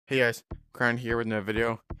Hey guys, Crown here with another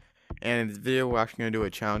video. And in this video we're actually going to do a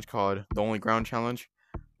challenge called the Only Ground Challenge,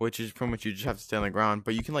 which is pretty much you just have to stay on the ground,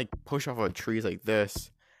 but you can like push off of trees like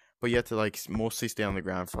this, but you have to like mostly stay on the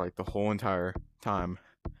ground for like the whole entire time.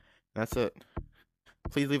 And that's it.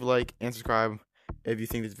 Please leave a like and subscribe if you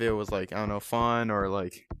think this video was like, I don't know, fun or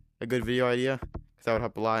like a good video idea, because that would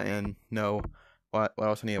help a lot and know what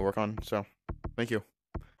else I need to work on. So, thank you.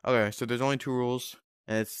 Okay, so there's only 2 rules,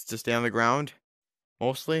 and it's to stay on the ground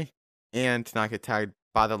mostly, and to not get tagged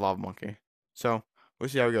by the lava monkey. So, we'll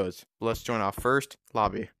see how it goes. Let's join our first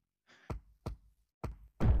lobby.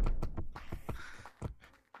 Oh,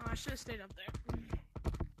 I should have stayed up there.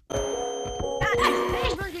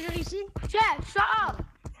 Hey, Chad, shut up!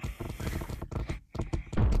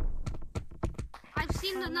 I've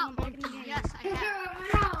seen the nut monkey. Yes, I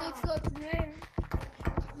have. Let's go to there.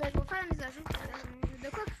 Mais je vais faire la mise à jour. De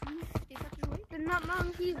quoi t'es pas joué? The nut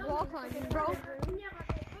monkey's wall climbing, bro.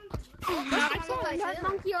 I saw The nut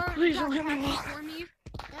monkey are Please don't hit me. for me.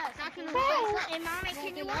 Yes. Hey, maman,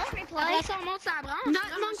 can you watch me play? Après ça, on monte sa branche.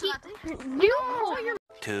 Nut monkey. You.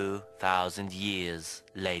 2,000 years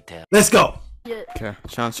later. Let's go! Okay,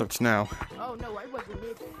 challenge starts now. Oh no, I wasn't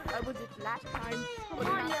it. I was it last time. Come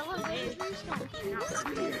on, yellow.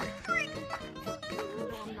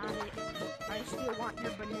 I still want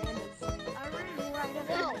your bananas.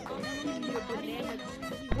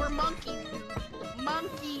 We're monkeys.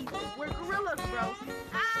 Monkeys. We're gorillas, bro.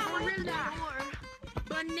 Ah, we're in the Gorilla. door.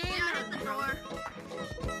 Bananas, the bro. door.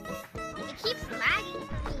 It keeps lagging.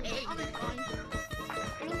 Hey. I'll be fine.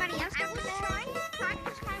 Anybody else got this? I was trying to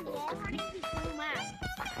practice my wall running before that.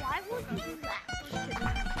 Why would you do that?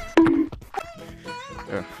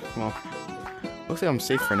 Yeah, well, looks like I'm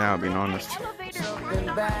safe for now, being honest.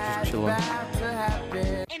 Just chilling.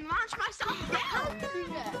 And launch myself down.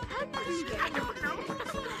 How do you do that? I don't know.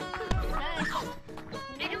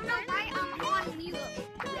 I don't know why I'm on mute.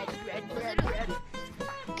 Red.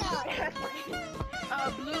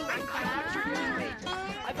 Blue, I got your teammates.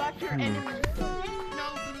 I got your enemy. No,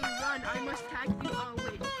 Blue, run. I must tag you. Oh,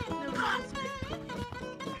 wait. No, run.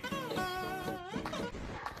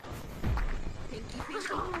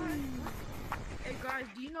 Hey, guys,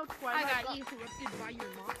 do you know Twilight I got got you. corrupted by your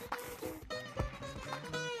mom?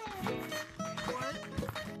 What?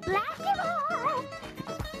 Basketball.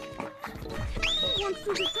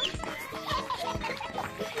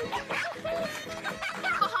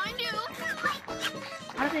 Behind you.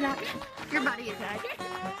 How did I? Your buddy is dead.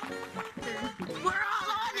 We're all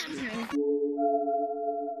on him.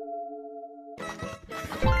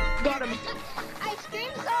 Got him. I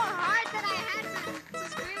screamed so hard that I had to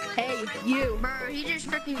scream with Hey, my you. Bro, he just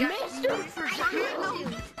freaking got Mister me. for I had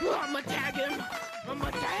to. I'ma tag him.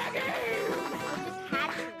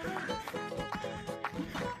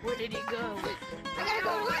 Where did he go? I gotta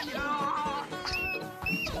go with you.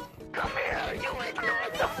 Come here, you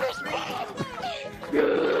ignored the fist bump. Wait,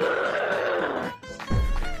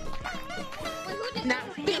 who did Now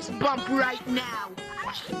fist bump right now.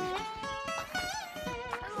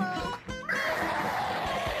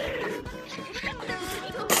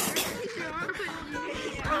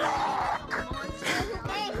 Hello.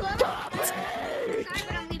 Hey, whoever. Sorry,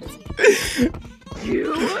 but I'm leaving you. You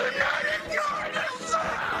will not enjoy the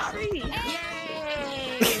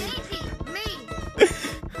Yay! Easy, me.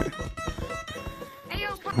 Hey, yo,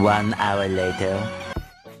 bro. 1 hour later.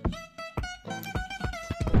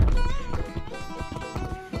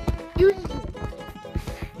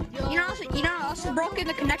 You know, also broken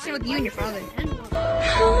the connection with you and your father.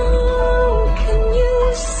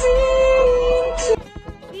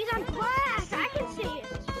 He's on glass. I can see it.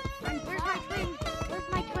 Where's my twin? Where's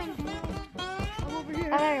my twin? I'm over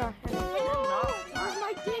here. Oh, there you are. Where's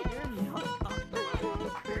my dick?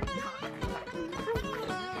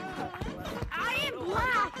 I am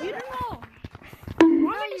black. You don't know.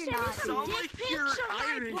 Want me to send you some dick pics of my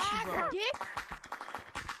black dick?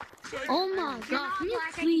 Oh my god, can you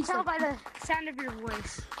please tell by the sound of your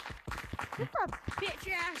voice. Bitch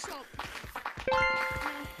your ass up.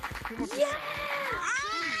 Yeah!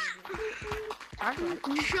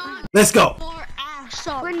 Shut Let's go! your ass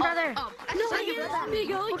up. twin brother. Up. No, Say I your get brother. that.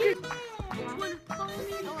 Big okay. Twin, follow me.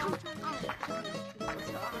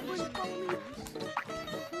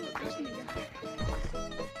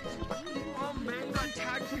 Oh man, got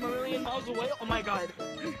tagged from a million miles away. Oh my god.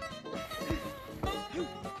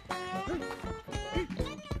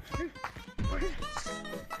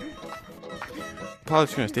 Probably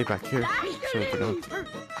just gonna stay back here, so if we don't how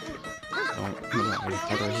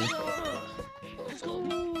do I hear? Let's go.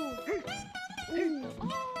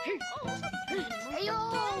 Hey yo.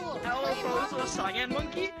 Hello, folks, a cyan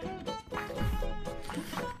monkey.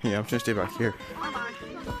 Yeah, I'm just gonna stay back here. Bye-bye.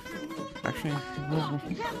 Actually, maybe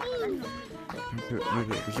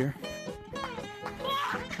over here.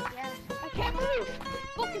 I can't move.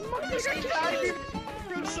 Fucking monkeys are Tagged me killing me.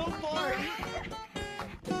 from so far.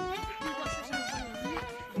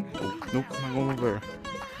 Oh, nope, I'm going over there.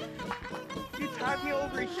 You tagged me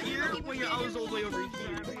over here when I was all the way over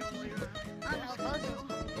here.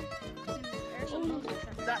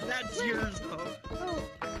 That's yours though.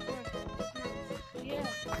 Yeah.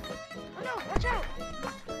 Oh no, watch out.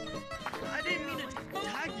 I didn't mean to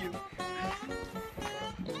tag you.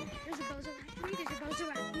 There's a bozo after me. There's a bozo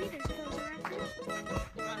after me. There's a bozo after me.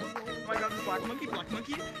 Oh my god, the black monkey. Black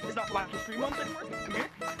monkey is not Black History Month anymore. Come here.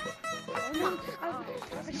 Oh no, I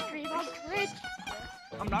was stream on Twitch.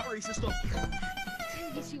 I'm not racist though.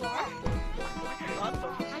 Yes, you are. Not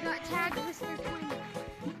though. I got tagged with their twin.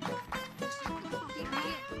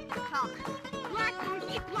 Black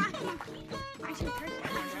monkey, black monkey. I should turn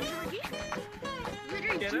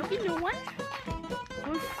literally Get him? juking no one.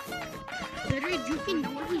 Literally juking no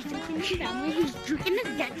one. He's juking his family. He's juking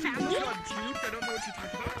his dead family. You're not Duke. I don't know what you're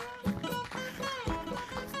talking about.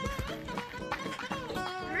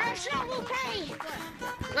 Russia will pay.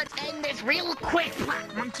 Let's end this real quick,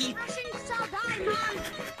 black Monkey. Russians shall die, Mom.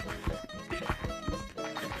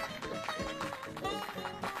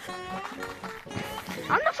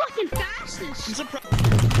 I'm the fucking fastest. I'm surprised.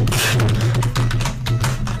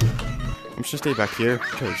 I'm just gonna stay back here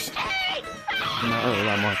because not really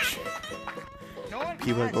that much No one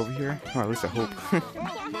people like over here. Or at least I hope.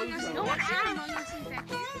 No one has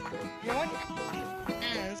infection. No one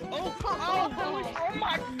has. Oh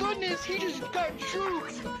my goodness, he just got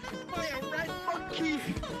juked by a red monkey.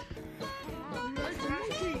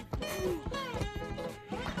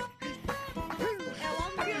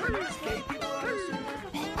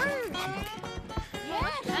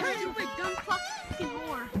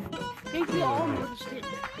 I think we all noticed it.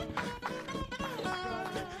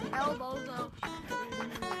 Elbows though.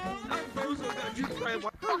 Bozo got juked by a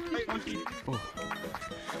white monkey.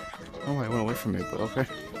 Oh, I went away from it, but okay.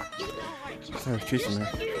 Sorry, chasing me.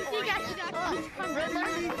 You got Red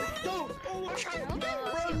monkey, don't! Oh, watch out!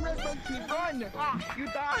 Run, red monkey, run! You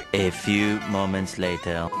died! A few moments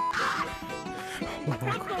later.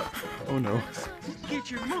 Oh no.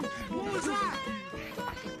 Get your monkey! What was that?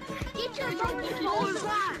 Get your monkey. What was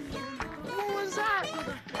that? What was that?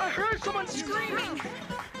 I heard someone screaming!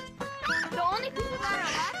 The only people that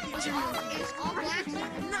are left is all black.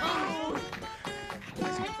 No!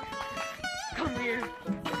 Come here!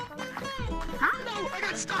 Huh? No, I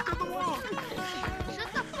got stuck on the wall! Shut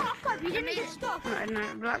the fuck up. You didn't get stuck.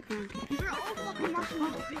 Black monkey. You're all fucking muscle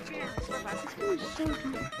bitch ass. This is so good.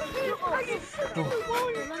 I get stuck on the wall,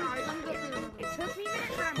 you guys! It took me a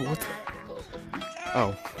minute, but I'm What good the- at it.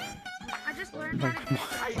 Oh, I just learned like,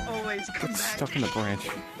 how to I always come get back. stuck in the branch.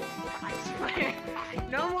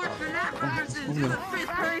 No more FNAF versus Oh, you're the no. fifth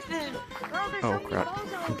person! Oh crap,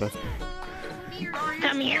 I'm dead.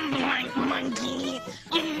 Come here, black monkey!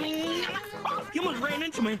 He almost ran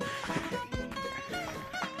into me!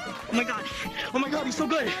 Oh my god! Oh my god, he's so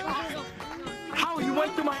good! How you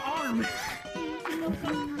went through my arm?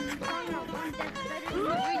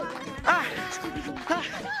 Ah! Ah!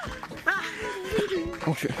 Ah!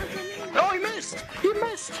 Oh shit. Oh, he missed! He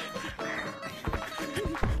missed!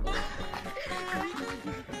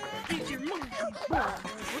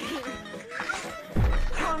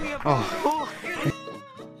 Come here, Oh.